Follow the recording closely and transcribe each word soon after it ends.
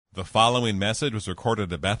The following message was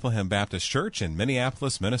recorded at Bethlehem Baptist Church in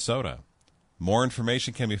Minneapolis, Minnesota. More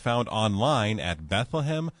information can be found online at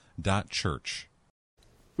bethlehem.church.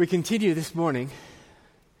 We continue this morning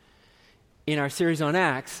in our series on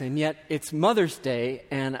Acts, and yet it's Mother's Day,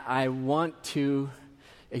 and I want to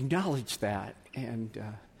acknowledge that. And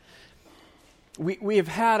we have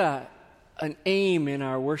had an aim in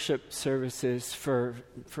our worship services for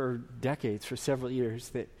decades, for several years,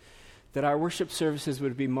 that our worship services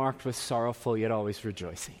would be marked with sorrowful yet always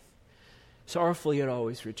rejoicing. Sorrowful yet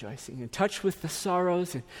always rejoicing. In touch with the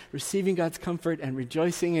sorrows and receiving God's comfort and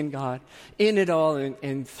rejoicing in God in it all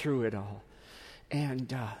and through it all.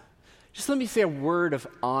 And just let me say a word of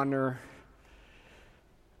honor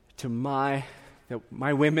to my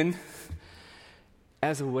women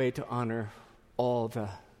as a way to honor all the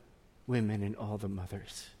women and all the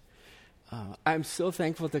mothers. I'm so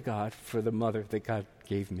thankful to God for the mother that God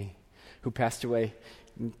gave me, who passed away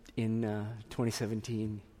in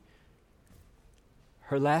 2017.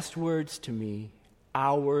 Her last words to me,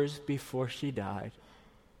 hours before she died,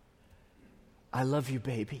 "I love you,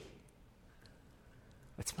 baby."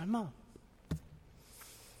 That's my mom.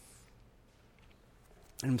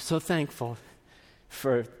 And I'm so thankful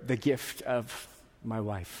for the gift of my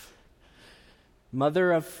wife.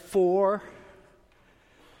 Mother of 4,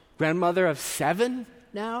 grandmother of 7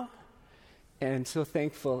 now, and so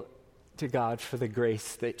thankful to God for the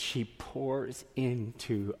grace that she pours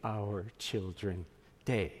into our children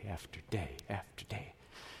day after day after day,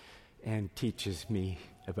 and teaches me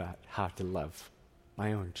about how to love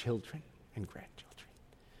my own children and grandchildren.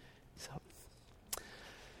 So,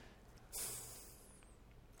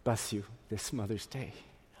 bless you this Mother's Day.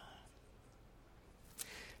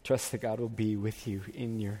 Trust that God will be with you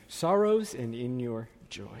in your sorrows and in your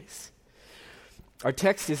joys. Our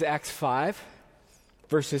text is Acts 5.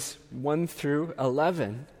 Verses 1 through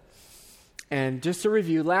 11. And just to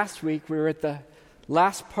review, last week we were at the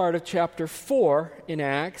last part of chapter 4 in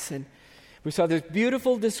Acts, and we saw this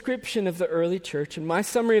beautiful description of the early church. And my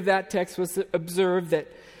summary of that text was to observe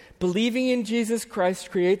that believing in Jesus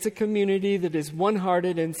Christ creates a community that is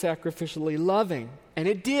one-hearted and sacrificially loving. And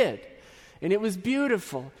it did. And it was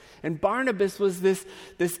beautiful. And Barnabas was this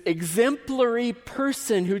exemplary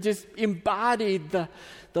person who just embodied the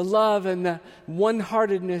love and the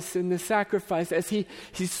one-heartedness and the sacrifice as he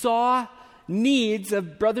saw needs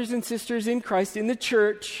of brothers and sisters in Christ in the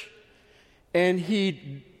church, and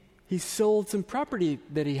he sold some property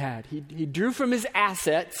that he had. He drew from his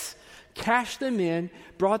assets, cashed them in,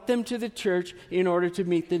 brought them to the church in order to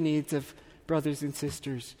meet the needs of brothers and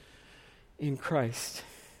sisters in Christ.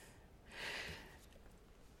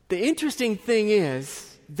 The interesting thing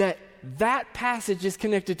is that passage is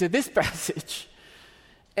connected to this passage.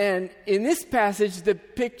 And in this passage, the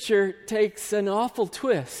picture takes an awful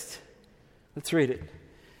twist. Let's read it.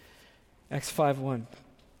 Acts 5:1.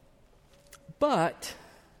 But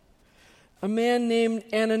a man named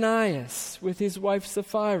Ananias, with his wife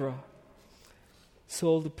Sapphira,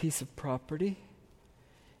 sold a piece of property,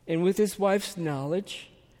 and with his wife's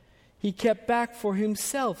knowledge, he kept back for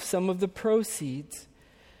himself some of the proceeds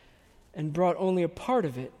and brought only a part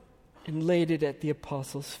of it and laid it at the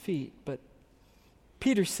apostles' feet. But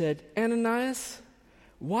Peter said, "Ananias,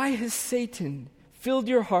 why has Satan filled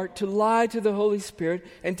your heart to lie to the Holy Spirit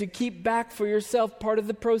and to keep back for yourself part of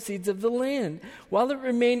the proceeds of the land? While it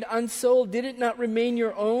remained unsold, did it not remain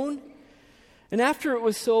your own? And after it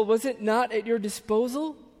was sold, was it not at your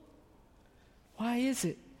disposal? Why is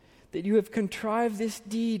it that you have contrived this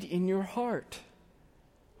deed in your heart?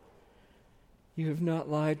 You have not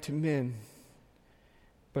lied to men,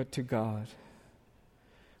 but to God."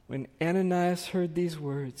 When Ananias heard these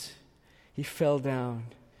words, he fell down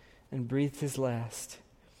and breathed his last,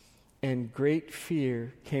 and great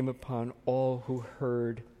fear came upon all who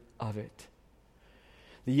heard of it.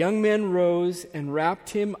 The young men rose and wrapped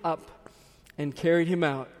him up and carried him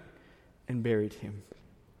out and buried him.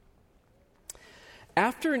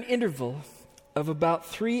 After an interval of about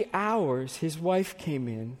 3 hours, his wife came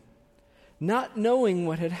in, not knowing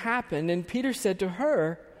what had happened, and Peter said to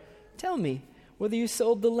her, "Tell me whether you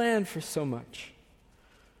sold the land for so much."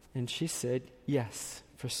 And she said, "Yes,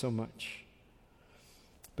 for so much."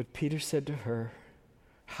 But Peter said to her,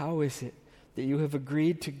 "How is it that you have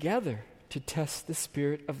agreed together to test the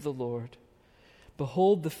Spirit of the Lord?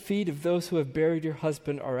 Behold, the feet of those who have buried your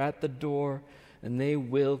husband are at the door, and they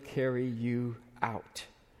will carry you out."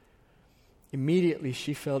 Immediately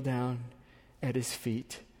she fell down at his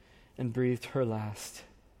feet and breathed her last.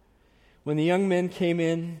 When the young men came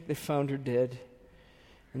in, they found her dead,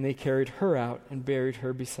 and they carried her out and buried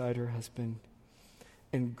her beside her husband.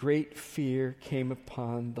 and great fear came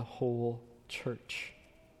upon the whole church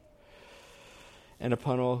and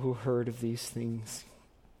upon all who heard of these things.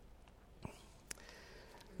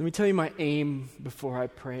 Let me tell you my aim before I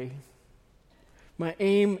pray. My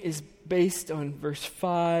aim is based on verse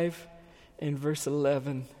 5 and verse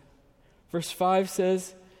 11. Verse 5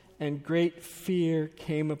 says, and great fear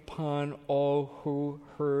came upon all who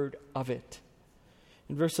heard of it.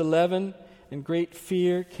 In verse 11, and great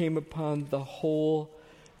fear came upon the whole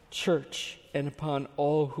church and upon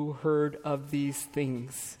all who heard of these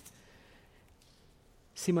things.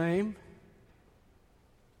 See my aim?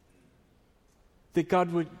 That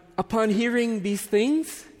God would, upon hearing these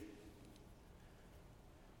things,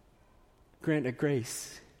 grant a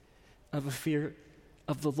grace of a fear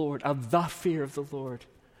of the Lord, of the fear of the Lord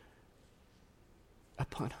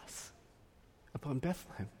upon us, upon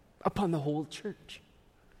Bethlehem, upon the whole church.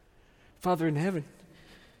 Father in heaven,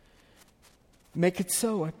 make it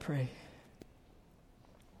so, I pray.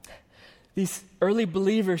 These early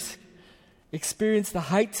believers experienced the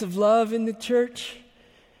heights of love in the church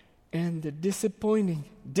and the disappointing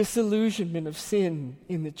disillusionment of sin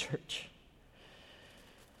in the church.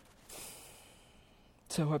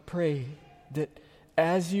 So I pray that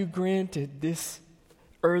as you granted this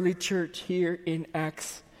early church here in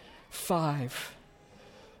Acts 5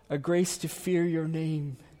 a grace to fear your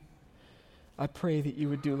name, I pray that you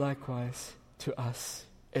would do likewise to us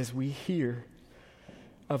as we hear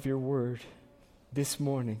of your word this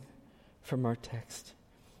morning from our text.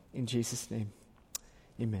 In Jesus' name,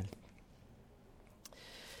 amen.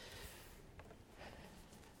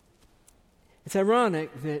 It's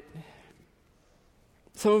ironic that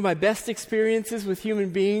some of my best experiences with human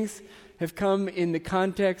beings have come in the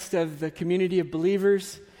context of the community of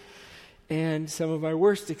believers, and some of my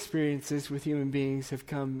worst experiences with human beings have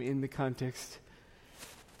come in the context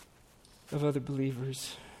of other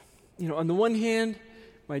believers. You know, on the one hand,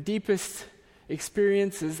 my deepest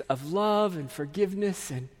experiences of love and forgiveness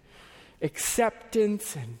and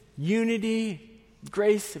acceptance and unity,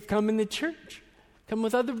 grace have come in the church, come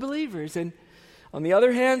with other believers. And on the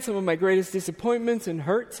other hand, some of my greatest disappointments and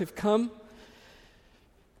hurts have come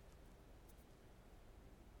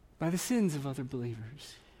by the sins of other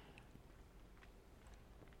believers.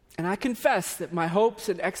 And I confess that my hopes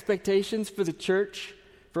and expectations for the church,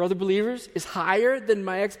 for other believers, is higher than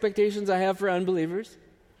my expectations I have for unbelievers.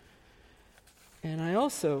 And I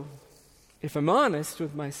also, if I'm honest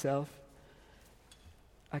with myself,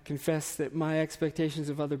 I confess that my expectations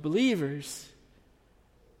of other believers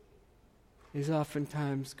is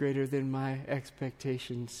oftentimes greater than my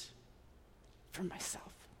expectations for myself.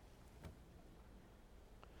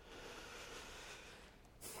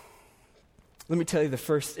 Let me tell you the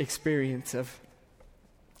first experience of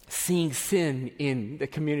seeing sin in the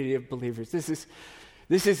community of believers. This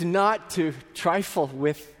is not to trifle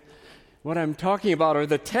with what I'm talking about or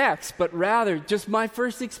the text, but rather just my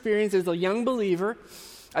first experience as a young believer.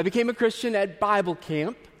 I became a Christian at Bible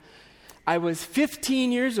camp. I was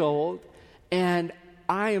 15 years old, and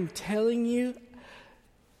I am telling you,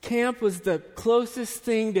 camp was the closest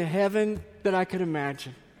thing to heaven that I could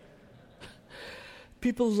imagine.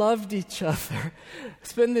 People loved each other,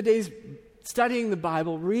 spend the days studying the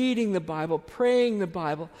Bible, reading the Bible, praying the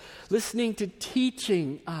Bible, listening to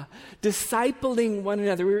teaching, discipling one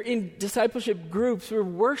another. We were in discipleship groups. We were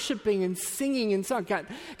worshiping and singing and song.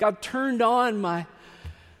 God turned on my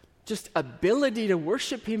just ability to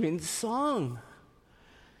worship Him in song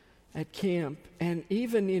at camp. And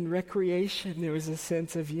even in recreation, there was a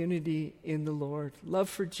sense of unity in the Lord. Love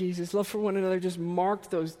for Jesus, love for one another just marked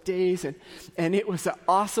those days. And it was an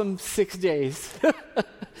awesome 6 days.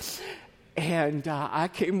 And I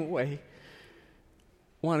came away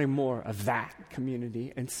wanting more of that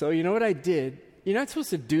community. And so you know what I did? You're not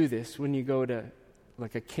supposed to do this when you go to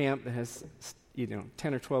like a camp that has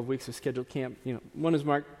 10 or 12 weeks of scheduled camp. One is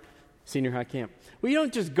marked senior high camp. Well, you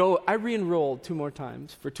don't just go. I re-enrolled 2 more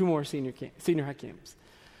times for 2 more senior high camps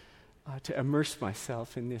to immerse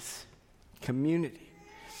myself in this community.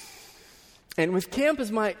 And with camp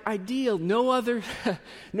as my ideal, no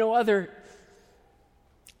other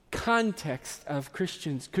context of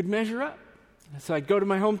Christians could measure up. So I'd go to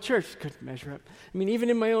my home church, couldn't measure up. I mean, even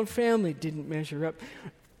in my own family, didn't measure up.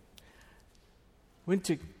 Went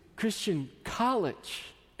to Christian college,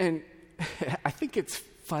 and I think it's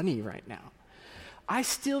funny right now. I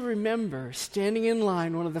still remember standing in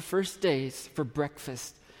line one of the first days for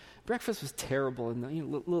breakfast. Breakfast was terrible, and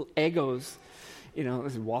little Eggos, it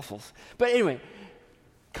was waffles. But anyway,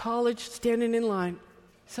 college, standing in line,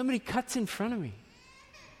 somebody cuts in front of me.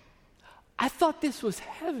 I thought this was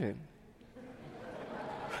heaven.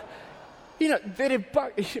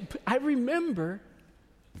 I remember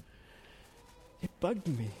it bugged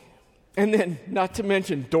me. And then, not to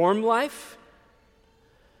mention dorm life,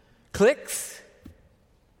 cliques.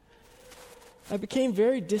 I became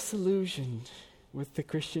very disillusioned with the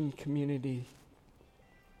Christian community.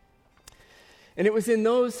 And it was in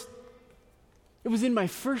my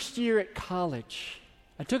first year at college.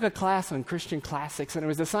 I took a class on Christian classics, and I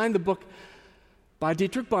was assigned the book by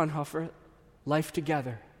Dietrich Bonhoeffer, Life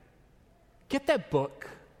Together. Get that book.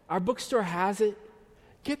 Our bookstore has it.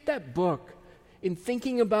 Get that book. In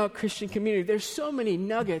thinking about Christian community, there's so many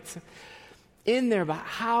nuggets in there about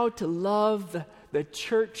how to love the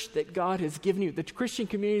church that God has given you, the Christian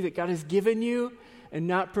community that God has given you, and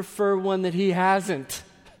not prefer one that He hasn't.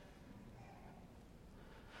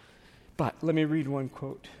 But let me read one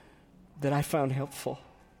quote that I found helpful.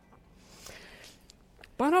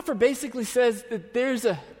 Bonhoeffer basically says that there's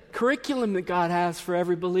a curriculum that God has for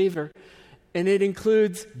every believer, and it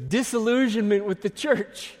includes disillusionment with the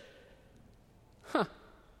church.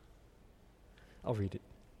 I'll read it.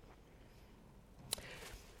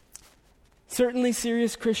 Certainly,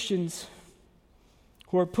 serious Christians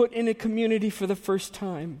who are put in a community for the first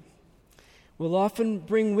time will often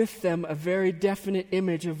bring with them a very definite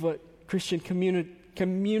image of what Christian communal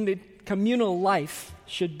life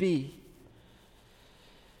should be.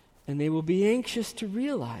 And they will be anxious to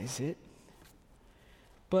realize it,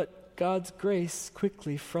 but God's grace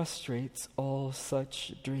quickly frustrates all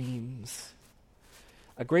such dreams.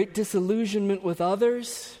 A great disillusionment with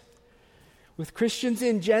others, with Christians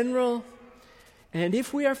in general, and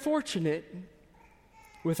if we are fortunate,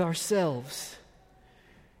 with ourselves,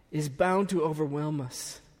 is bound to overwhelm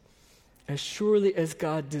us, as surely as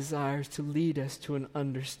God desires to lead us to an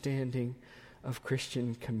understanding of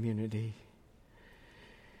Christian community.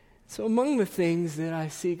 So among the things that I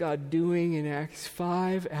see God doing in Acts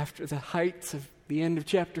 5, after the heights of the end of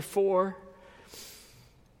chapter 4,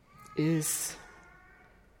 is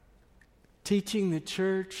teaching the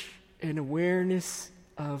church an awareness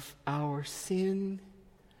of our sin,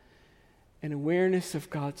 an awareness of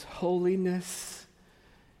God's holiness,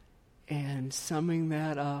 and summing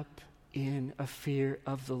that up in a fear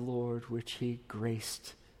of the Lord, which He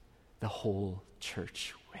graced the whole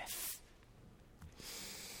church with.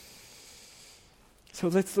 So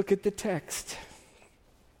let's look at the text.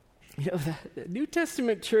 The New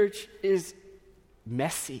Testament church is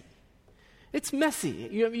messy. It's messy.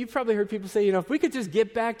 You've probably heard people say, if we could just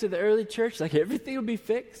get back to the early church, like everything would be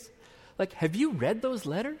fixed. Like, have you read those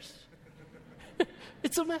letters?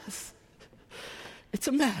 It's a mess. It's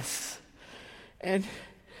a mess. And,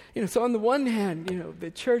 so on the one hand,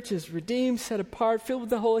 the church is redeemed, set apart, filled with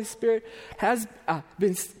the Holy Spirit, has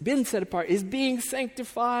been set apart, is being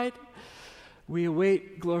sanctified. We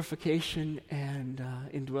await glorification, and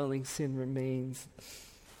indwelling sin remains.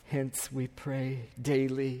 Hence, we pray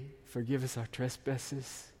daily, forgive us our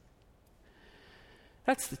trespasses.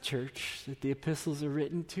 That's the church that the epistles are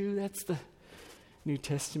written to. That's the New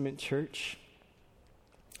Testament church.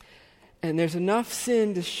 And there's enough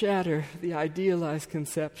sin to shatter the idealized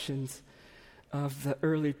conceptions of the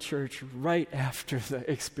early church right after the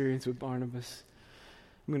experience with Barnabas.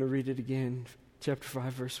 I'm going to read it again, chapter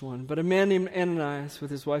 5, verse 1. But a man named Ananias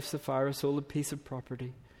with his wife Sapphira sold a piece of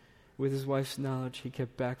property. With his wife's knowledge, he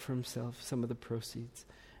kept back for himself some of the proceeds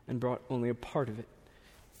and brought only a part of it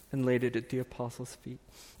and laid it at the apostles' feet.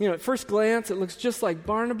 At first glance, it looks just like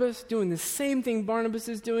Barnabas doing the same thing Barnabas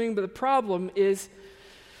is doing, but the problem is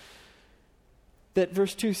that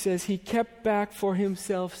verse 2 says he kept back for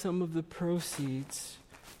himself some of the proceeds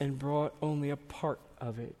and brought only a part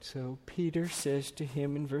of it. So Peter says to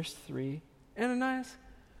him in verse 3, Ananias,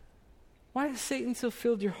 why has Satan so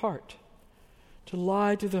filled your heart to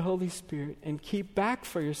lie to the Holy Spirit and keep back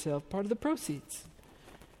for yourself part of the proceeds?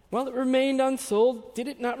 While it remained unsold, did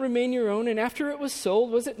it not remain your own? And after it was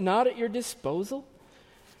sold, was it not at your disposal?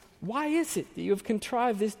 Why is it that you have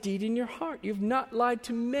contrived this deed in your heart? You have not lied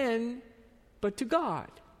to men, but to God.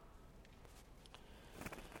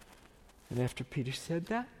 And after Peter said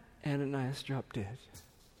that, Ananias dropped dead.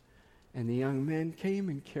 And the young men came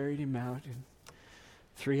and carried him out. And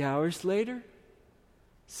 3 hours later,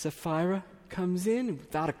 Sapphira comes in and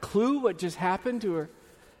without a clue what just happened to her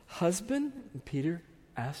husband. And Peter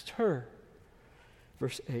asked her,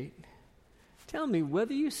 verse 8, tell me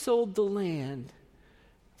whether you sold the land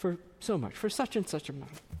for so much, for such and such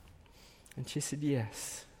amount. And she said,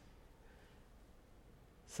 yes.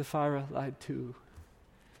 Sapphira lied too.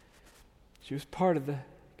 She was part of the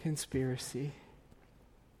conspiracy.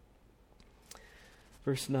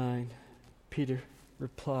 Verse 9, Peter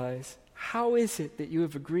replies, how is it that you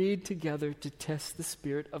have agreed together to test the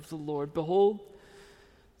Spirit of the Lord? Behold,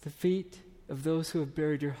 the feet of those who have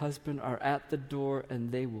buried your husband are at the door,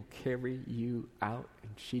 and they will carry you out.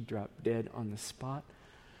 And she dropped dead on the spot,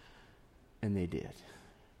 and they did.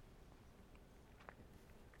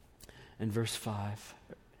 And verse 5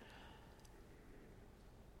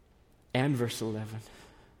 and verse 11.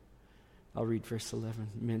 I'll read verse 11.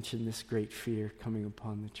 Mention this great fear coming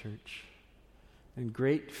upon the church. And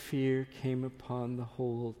great fear came upon the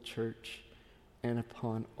whole church and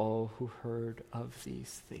upon all who heard of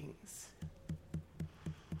these things.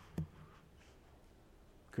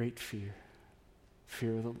 Great fear.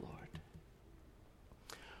 Fear of the Lord.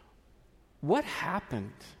 What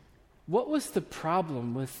happened? What was the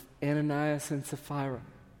problem with Ananias and Sapphira?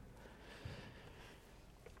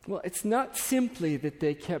 Well, it's not simply that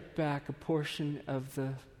they kept back a portion of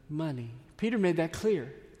the money. Peter made that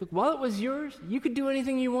clear. Look, while it was yours, you could do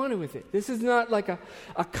anything you wanted with it. This is not like a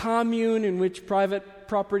commune in which private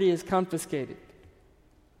property is confiscated.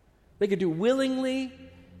 They could do willingly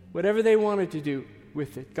whatever they wanted to do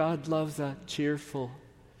with it. God loves a cheerful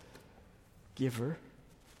giver.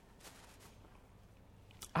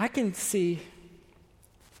 I can see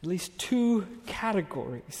at least two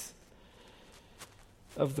categories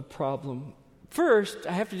of the problem. First,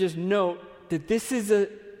 I have to just note that this is a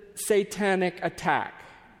satanic attack.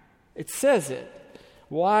 It says it.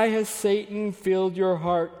 Why has Satan filled your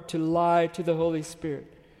heart to lie to the Holy Spirit?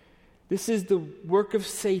 This is the work of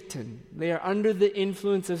Satan. They are under the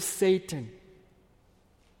influence of Satan.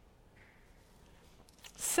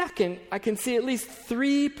 Second, I can see at least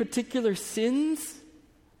three particular sins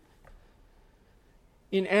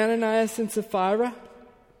in Ananias and Sapphira.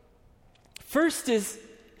 First is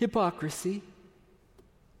hypocrisy.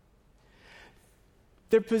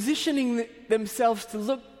 They're positioning themselves to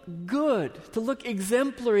look good, to look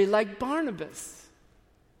exemplary like Barnabas.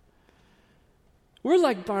 We're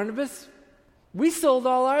like Barnabas. We sold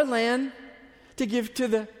all our land to give to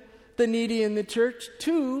the needy in the church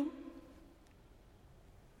too.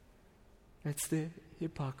 That's the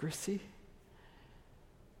hypocrisy.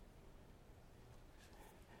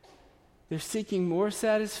 They're seeking more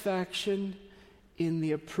satisfaction in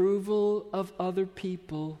the approval of other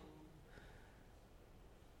people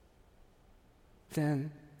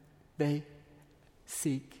than they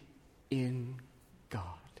seek in God.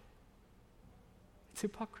 It's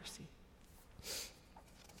hypocrisy.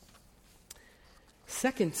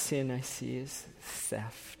 Second sin I see is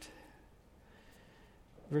theft.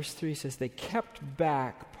 Verse 3 says, they kept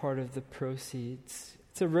back part of the proceeds.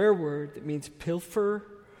 It's a rare word that means pilfer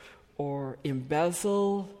or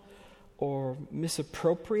embezzle or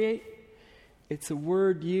misappropriate. It's a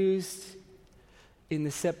word used in the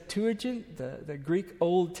Septuagint, the Greek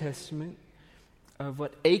Old Testament, of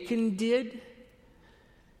what Achan did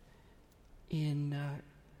in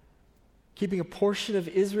keeping a portion of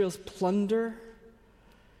Israel's plunder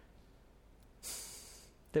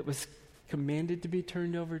that was commanded to be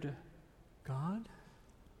turned over to God.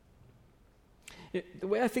 The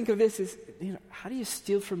way I think of this is, how do you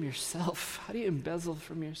steal from yourself? How do you embezzle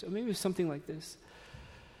from yourself? Maybe it's something like this.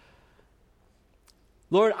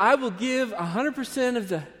 Lord, I will give 100% of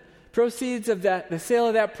the proceeds of the sale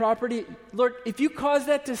of that property. Lord, if you cause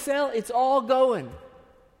that to sell, it's all going.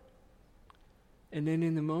 And then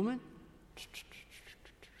in the moment,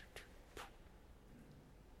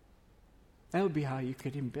 that would be how you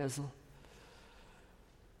could embezzle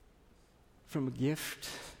from a gift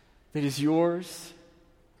that is yours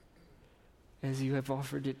as you have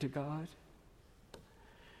offered it to God.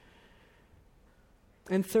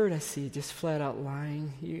 And third, I see just flat out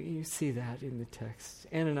lying. You see that in the text.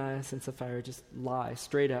 Ananias and Sapphira just lie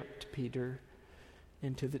straight up to Peter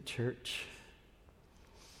and to the church.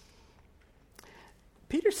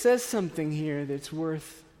 Peter says something here that's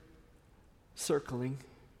worth circling.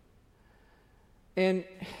 And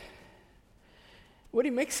what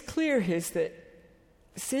he makes clear is that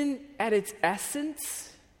sin at its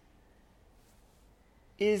essence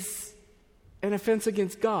is an offense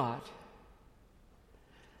against God.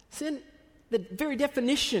 Sin, the very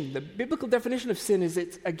definition, the biblical definition of sin is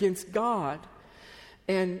it's against God.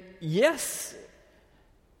 And yes,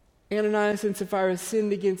 Ananias and Sapphira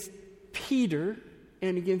sinned against Peter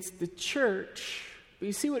and against the church. But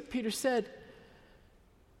you see what Peter said?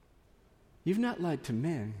 You've not lied to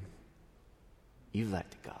men. You've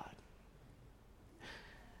lied to God.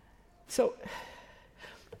 So,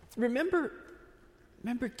 remember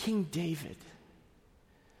King David.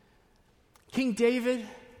 King David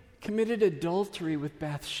committed adultery with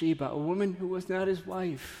Bathsheba, a woman who was not his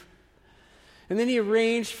wife. And then he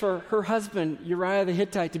arranged for her husband, Uriah the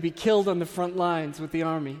Hittite, to be killed on the front lines with the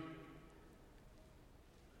army.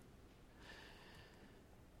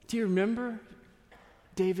 Do you remember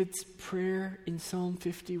David's prayer in Psalm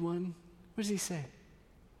 51? What does he say?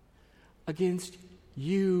 Against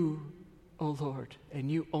you, O Lord, and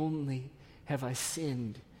you only have I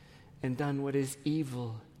sinned and done what is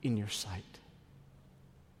evil in your sight.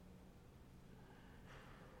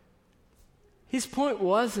 His point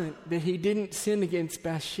wasn't that he didn't sin against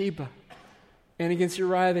Bathsheba and against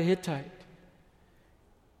Uriah the Hittite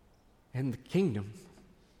and the kingdom.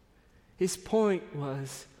 His point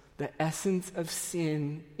was the essence of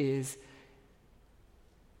sin is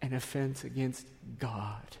an offense against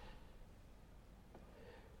God.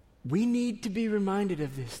 We need to be reminded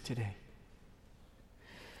of this today.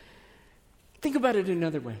 Think about it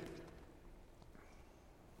another way.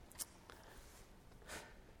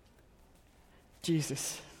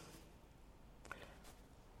 Jesus.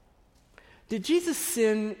 Did Jesus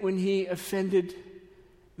sin when he offended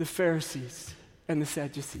the Pharisees and the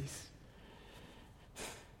Sadducees?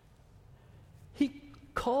 He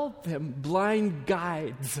called them blind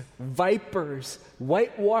guides, vipers,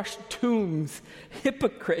 whitewashed tombs,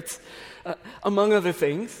 hypocrites, among other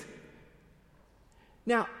things.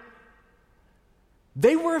 Now,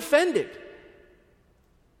 they were offended.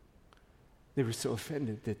 They were so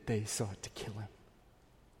offended that they sought to kill him.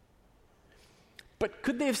 But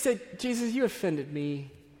could they have said, Jesus, you offended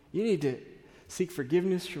me. You need to seek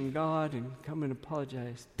forgiveness from God and come and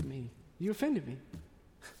apologize to me. You offended me.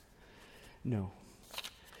 No.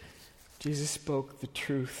 Jesus spoke the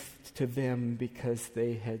truth to them because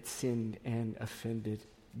they had sinned and offended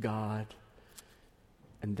God.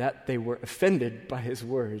 And that they were offended by his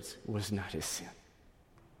words was not his sin.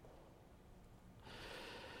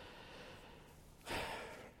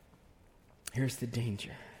 Here's the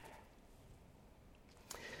danger.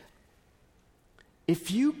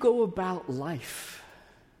 If you go about life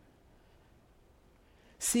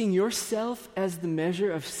seeing yourself as the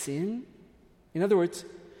measure of sin, in other words,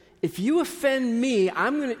 if you offend me,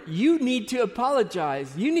 you need to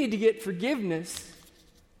apologize. You need to get forgiveness.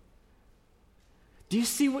 Do you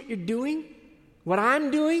see what you're doing? What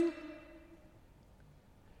I'm doing?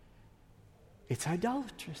 It's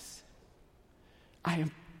idolatrous. I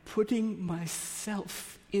am putting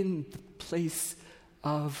myself in the place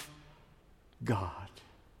of God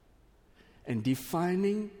and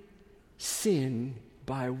defining sin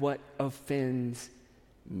by what offends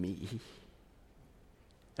me.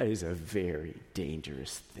 That is a very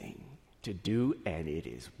dangerous thing to do, and it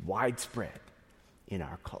is widespread in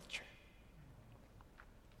our culture.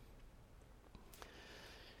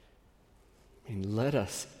 And let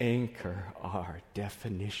us anchor our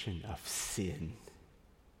definition of sin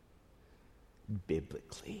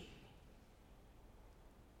biblically.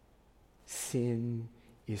 Sin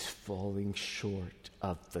is falling short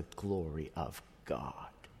of the glory of God,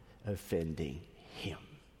 offending him.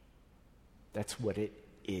 That's what it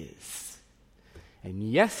is. And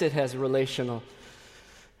yes, it has relational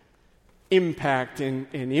impact and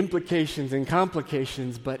implications and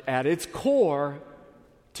complications, but at its core,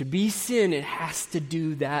 to be sin, it has to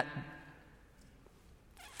do that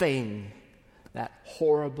thing, that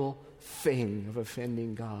horrible thing of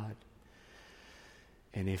offending God.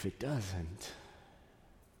 And if it doesn't,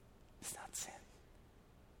 it's not sin.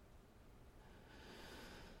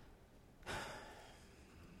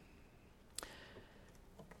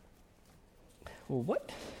 Well,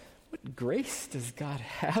 what grace does God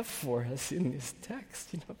have for us in this text?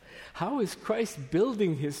 How is Christ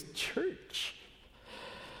building his church?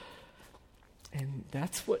 And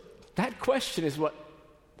that question is what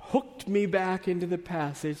hooked me back into the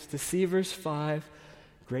passage to see verse 5,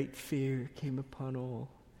 great fear came upon all.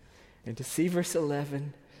 And to see verse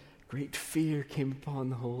 11, great fear came upon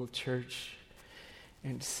the whole church.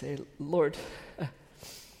 And to say, Lord,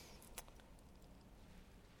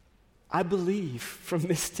 I believe from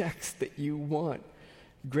this text that you want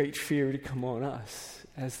great fear to come on us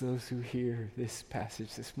as those who hear this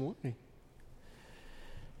passage this morning.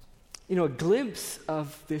 A glimpse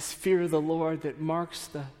of this fear of the Lord that marks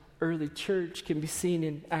the early church can be seen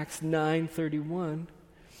in Acts 9:31.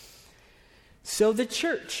 So the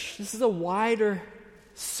church, this is a wider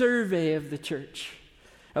survey of the church,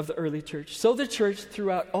 of the early church. So the church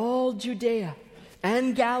throughout all Judea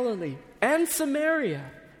and Galilee and Samaria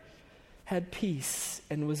had peace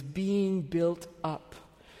and was being built up.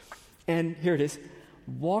 And here it is,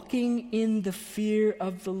 walking in the fear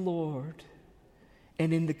of the Lord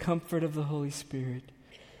and in the comfort of the Holy Spirit,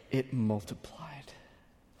 it multiplied.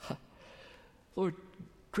 Lord,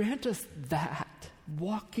 grant us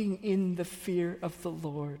walking in the fear of the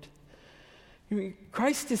Lord. I mean,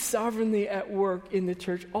 Christ is sovereignly at work in the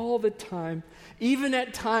church all the time, even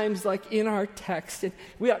at times like in our text. And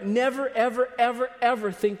we ought never, ever, ever,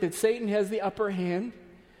 ever think that Satan has the upper hand.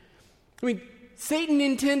 I mean, Satan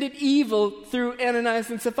intended evil through Ananias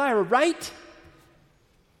and Sapphira, right?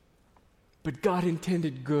 But God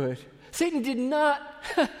intended good. Satan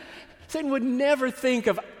would never think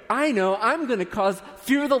of, I'm going to cause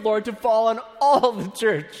fear of the Lord to fall on all the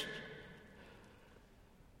church.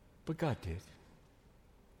 But God did.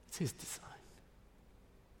 It's his design.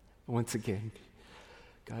 Once again,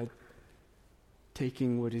 God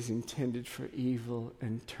taking what is intended for evil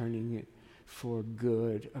and turning it for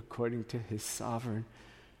good according to his sovereign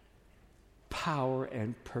power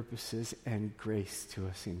and purposes and grace to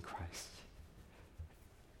us in Christ.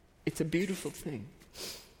 It's a beautiful thing.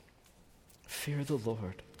 Fear the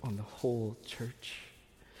Lord on the whole church.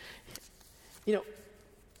 You know,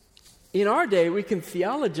 in our day, we can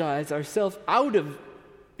theologize ourselves out of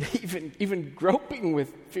even groping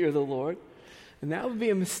with fear of the Lord, and that would be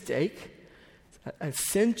a mistake. It's an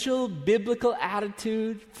essential biblical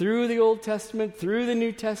attitude through the Old Testament, through the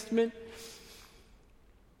New Testament.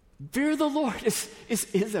 Fear of the Lord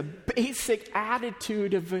is a basic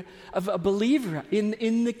attitude of a believer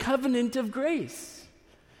in the covenant of grace.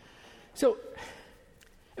 So,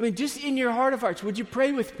 I mean, just in your heart of hearts, would you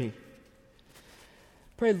pray with me?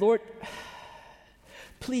 Pray, Lord,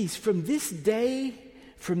 please, from this day,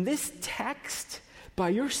 from this text, by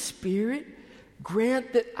your Spirit,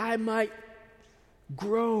 grant that I might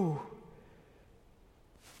grow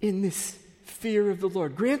in this fear of the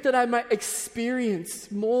Lord. Grant that I might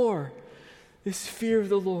experience more this fear of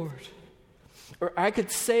the Lord. Or I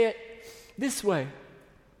could say it this way.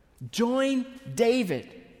 Join David,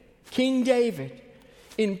 King David,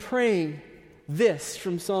 in praying this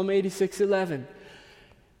from Psalm 86:11.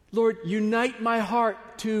 Lord, unite my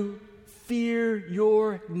heart to fear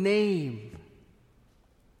your name.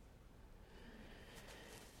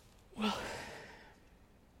 Well,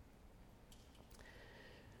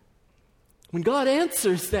 when God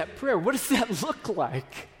answers that prayer, what does that look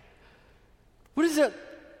like? What does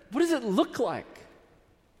it look like?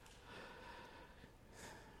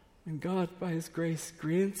 When God, by his grace,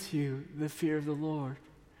 grants you the fear of the Lord,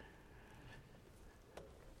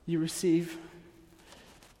 you receive,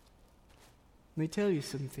 let me tell you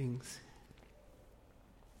some things.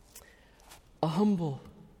 A humble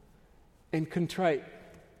and contrite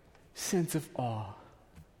sense of awe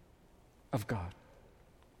of God.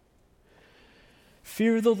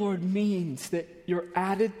 Fear of the Lord means that your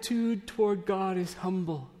attitude toward God is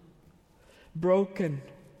humble, broken,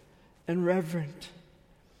 and reverent.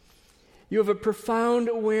 You have a profound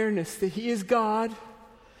awareness that he is God,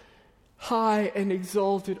 high and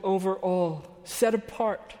exalted over all, set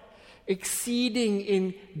apart, exceeding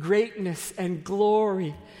in greatness and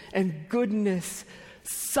glory and goodness,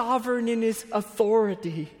 sovereign in his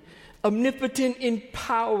authority, omnipotent in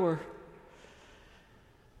power.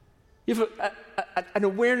 You have an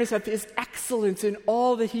awareness of his excellence in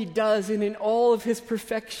all that he does and in all of his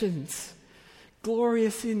perfections,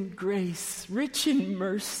 glorious in grace, rich in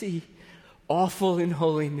mercy, awful in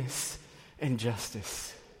holiness and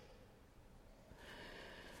justice,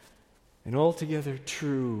 and altogether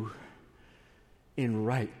true in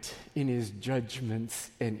right, in his judgments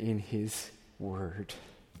and in his word.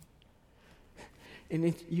 And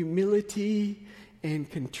in humility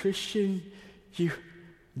and contrition, you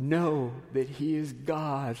know that he is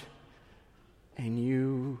God and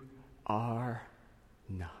you are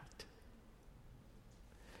not.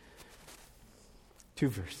 2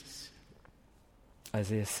 verses.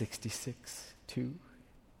 Isaiah 66:2.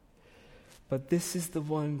 But this is the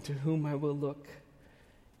one to whom I will look,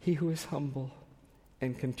 he who is humble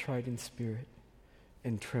and contrite in spirit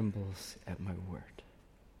and trembles at my word.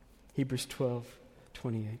 Hebrews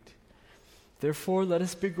 12:28. Therefore let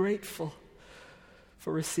us be grateful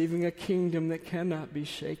for receiving a kingdom that cannot be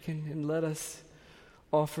shaken, and let us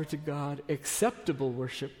offer to God acceptable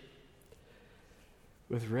worship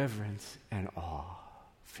with reverence and awe.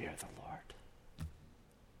 Fear the Lord.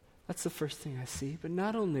 That's the first thing I see. But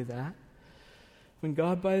not only that, when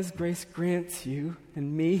God by his grace grants you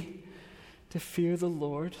and me to fear the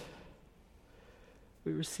Lord,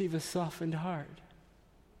 we receive a softened heart.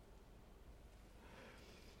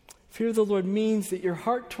 Fear of the Lord means that your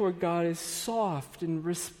heart toward God is soft and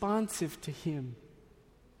responsive to him.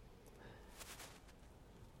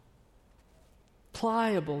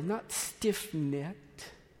 Pliable, not stiff-necked.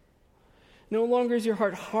 No longer is your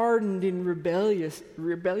heart hardened in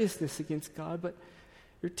rebelliousness against God, but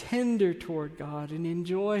You're tender toward God and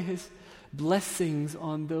enjoy His blessings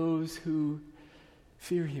on those who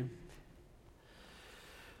fear Him.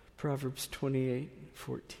 Proverbs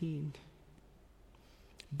 28:14.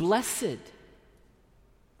 Blessed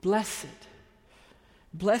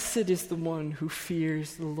is the one who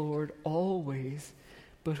fears the Lord always,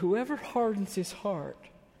 but whoever hardens his heart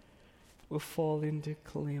will fall into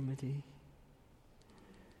calamity.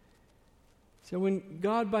 So when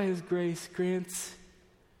God by His grace grants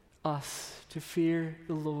us to fear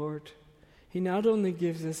the Lord, He not only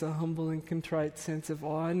gives us a humble and contrite sense of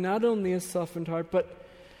awe, and not only a softened heart, but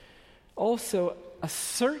also a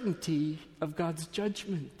certainty of God's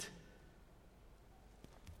judgment.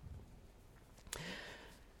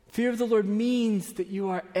 Fear of the Lord means that you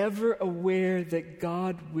are ever aware that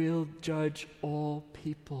God will judge all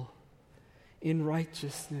people in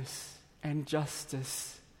righteousness and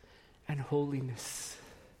justice and holiness.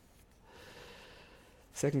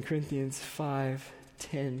 2 Corinthians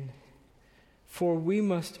 5:10. For we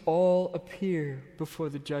must all appear before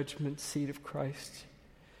the judgment seat of Christ,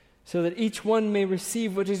 so that each one may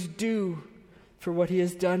receive what is due for what he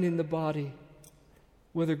has done in the body,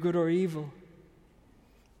 whether good or evil.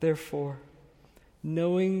 Therefore,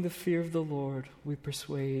 knowing the fear of the Lord, we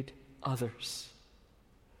persuade others.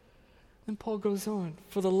 Then Paul goes on,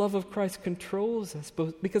 for the love of Christ controls us,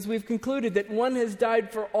 both because we've concluded that one has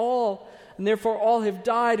died for all, and therefore all have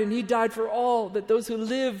died, and He died for all, that those who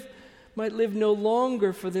live might live no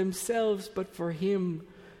longer for themselves, but for Him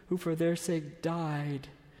who for their sake died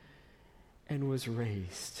and was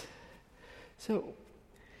raised. So,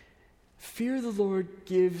 fear of the Lord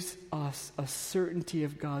gives us a certainty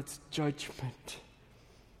of God's judgment.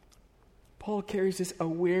 Paul carries this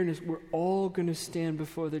awareness we're all going to stand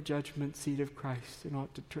before the judgment seat of Christ and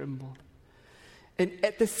ought to tremble. And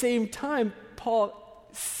at the same time, Paul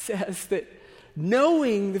says that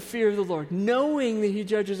knowing the fear of the Lord, knowing that He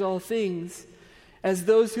judges all things, as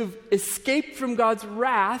those who've escaped from God's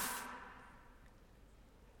wrath,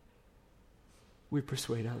 we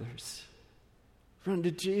persuade others. Run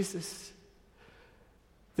to Jesus.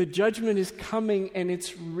 The judgment is coming and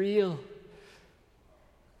it's real.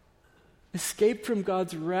 Escape from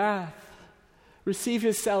God's wrath. Receive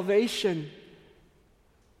His salvation.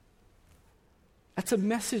 That's a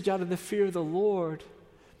message out of the fear of the Lord.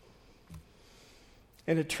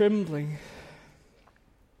 And a trembling.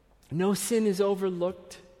 No sin is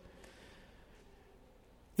overlooked.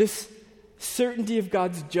 This certainty of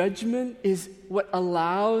God's judgment is what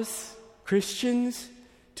allows Christians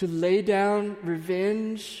to lay down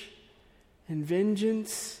revenge and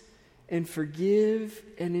vengeance and forgive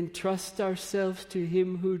and entrust ourselves to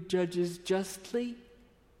Him who judges justly.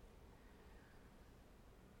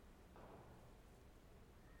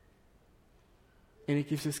 And it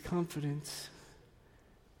gives us confidence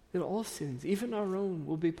that all sins, even our own,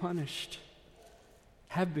 will be punished,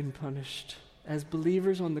 have been punished as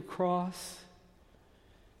believers on the cross.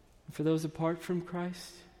 And for those apart from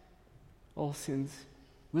Christ, all sins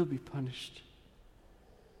will be punished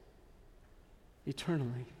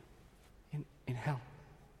eternally in hell.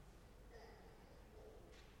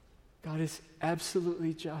 God is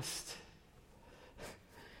absolutely just,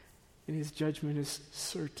 and His judgment is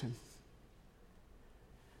certain.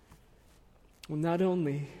 Well, not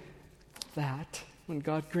only that, when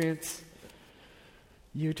God grants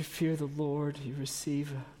you to fear the Lord, you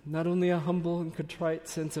receive not only a humble and contrite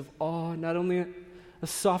sense of awe, not only a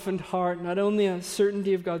softened heart, not only a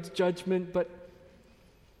certainty of God's judgment, but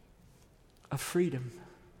a freedom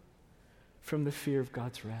from the fear of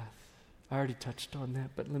God's wrath. I already touched on that,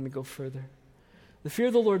 but let me go further. The fear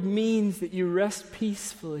of the Lord means that you rest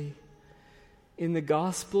peacefully in the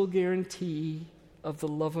gospel guarantee of the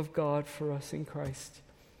love of God for us in Christ.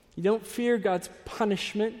 You don't fear God's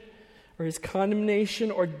punishment or His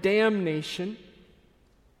condemnation or damnation.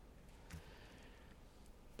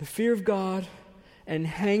 The fear of God and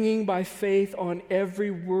hanging by faith on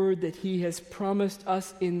every word that He has promised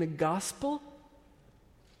us in the gospel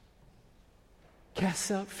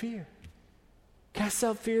casts out fear. Casts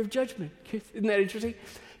out fear of judgment. Isn't that interesting?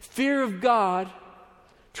 Fear of God,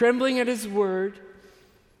 trembling at His word,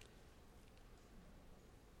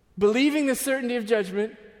 believing the certainty of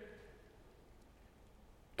judgment,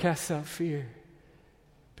 casts out fear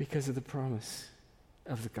because of the promise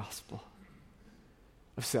of the gospel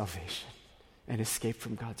of salvation and escape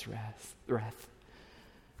from God's wrath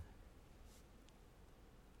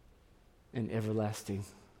and everlasting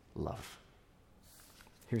love.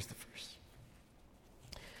 Here's the verse.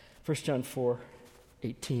 1 John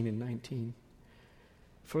 4:18 and 19.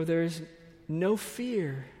 For there is no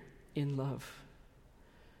fear in love,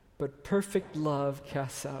 but perfect love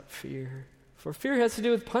casts out fear. For fear has to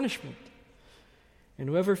do with punishment. And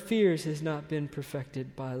whoever fears has not been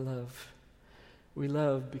perfected by love. We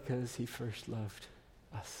love because he first loved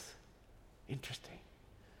us. Interesting.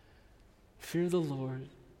 Fear the Lord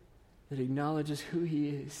that acknowledges who he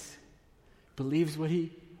is, believes what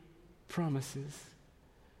he promises,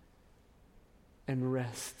 and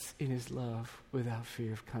rests in his love without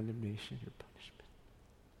fear of condemnation or punishment.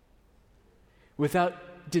 Without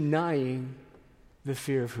denying the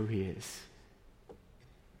fear of who he is.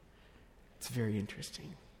 It's very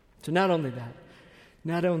interesting. So not only that,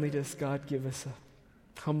 not only does God give us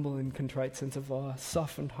a humble and contrite sense of awe, a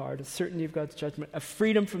softened heart, a certainty of God's judgment, a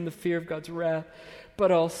freedom from the fear of God's wrath,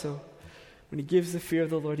 but also, when he gives the fear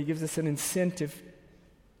of the Lord, he gives us an incentive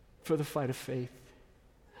for the fight of faith.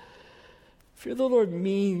 Fear of the Lord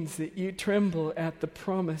means that you tremble at the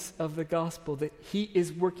promise of the gospel, that he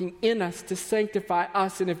is working in us to sanctify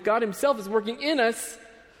us. And if God himself is working in us,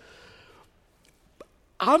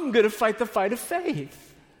 I'm going to fight the fight of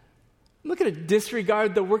faith. I'm not going to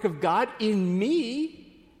disregard the work of God in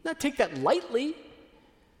me, not take that lightly.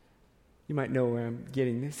 You might know where I'm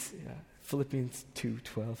getting this. Philippians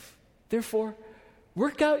 2:12. Therefore,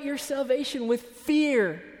 work out your salvation with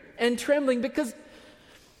fear and trembling, because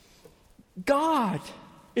God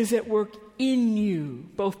is at work in you,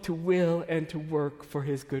 both to will and to work for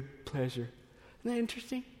his good pleasure. Isn't that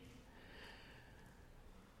interesting?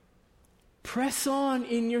 Press on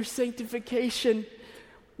in your sanctification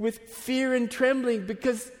with fear and trembling,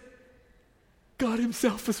 because God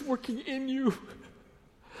himself is working in you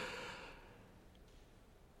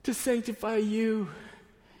to sanctify you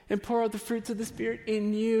and pour out the fruits of the Spirit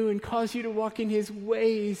in you and cause you to walk in his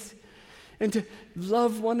ways and to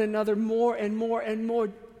love one another more and more and more.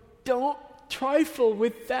 Don't trifle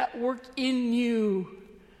with that work in you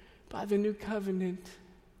by the new covenant.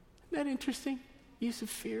 Isn't that interesting? Use of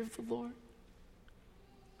fear of the Lord.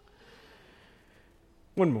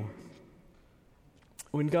 One more.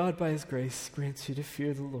 When God, by his grace, grants you to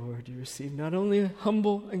fear the Lord, you receive not only a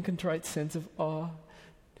humble and contrite sense of awe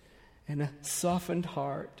and a softened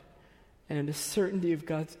heart and a certainty of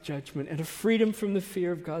God's judgment and a freedom from the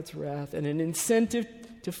fear of God's wrath and an incentive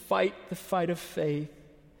to fight the fight of faith,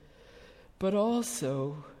 but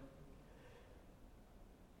also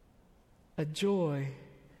a joy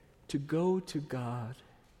to go to God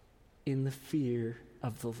in the fear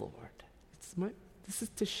of the Lord. This is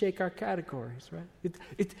to shake our categories, right?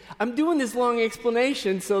 I'm doing this long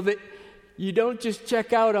explanation so that you don't just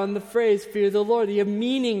check out on the phrase, fear the Lord. You have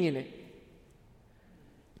meaning in it.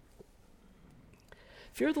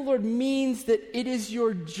 Fear of the Lord means that it is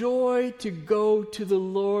your joy to go to the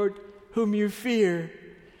Lord whom you fear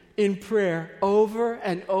in prayer over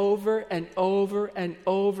and over and over and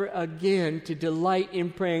over again, to delight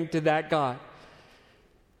in praying to that God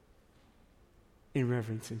in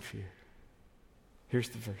reverence and fear. Here's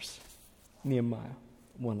the verse, Nehemiah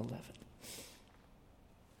 1:11.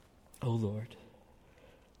 O Lord,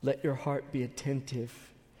 let your heart be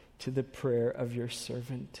attentive to the prayer of your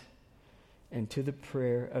servant and to the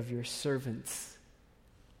prayer of your servants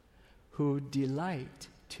who delight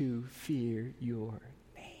to fear your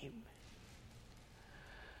name.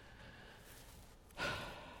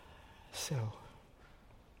 So,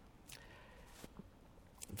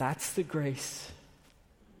 that's the grace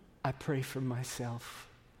I pray for myself.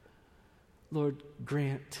 Lord,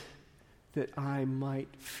 grant that I might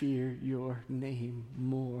fear your name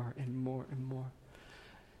more and more and more.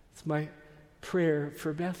 It's my prayer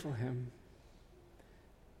for Bethlehem,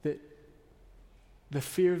 that the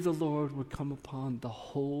fear of the Lord would come upon the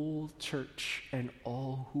whole church and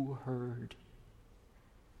all who heard.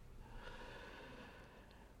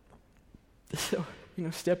 So,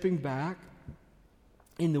 stepping back,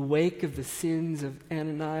 in the wake of the sins of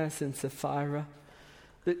Ananias and Sapphira,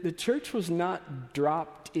 the church was not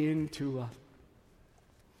dropped into a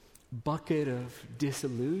bucket of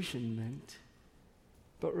disillusionment,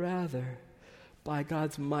 but rather, by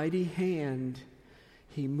God's mighty hand,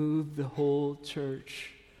 he moved the whole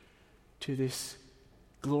church to this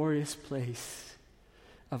glorious place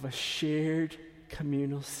of a shared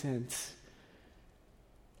communal sense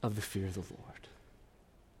of the fear of the Lord.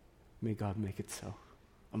 May God make it so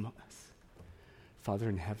among us. Father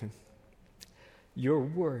in heaven, your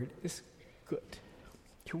word is good.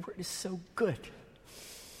 Your word is so good.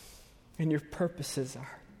 And your purposes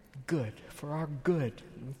are good, for our good,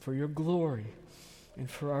 and for your glory, and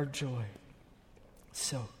for our joy.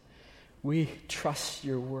 So, we trust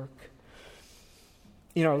your work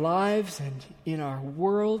in our lives and in our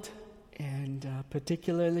world, and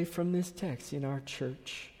particularly from this text in our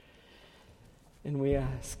church. And we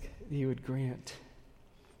ask you would grant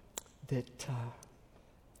that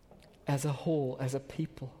as a whole, as a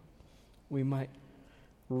people, we might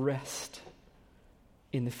rest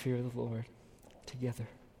in the fear of the Lord together.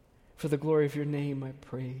 For the glory of your name, I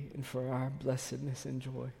pray, and for our blessedness and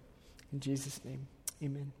joy. In Jesus' name,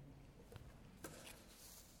 amen.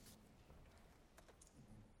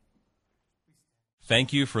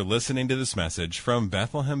 Thank you for listening to this message from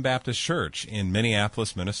Bethlehem Baptist Church in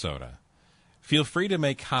Minneapolis, Minnesota. Feel free to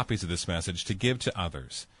make copies of this message to give to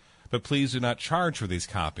others, but please do not charge for these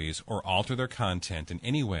copies or alter their content in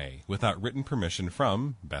any way without written permission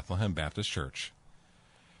from Bethlehem Baptist Church.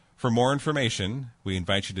 For more information, we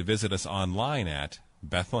invite you to visit us online at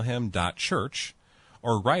bethlehem.church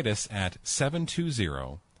or write us at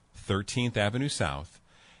 720 13th Avenue South,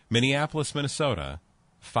 Minneapolis, Minnesota,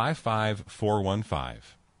 55415.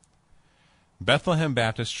 Bethlehem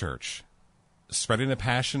Baptist Church, spreading a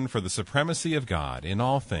passion for the supremacy of God in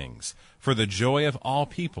all things, for the joy of all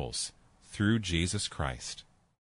peoples, through Jesus Christ.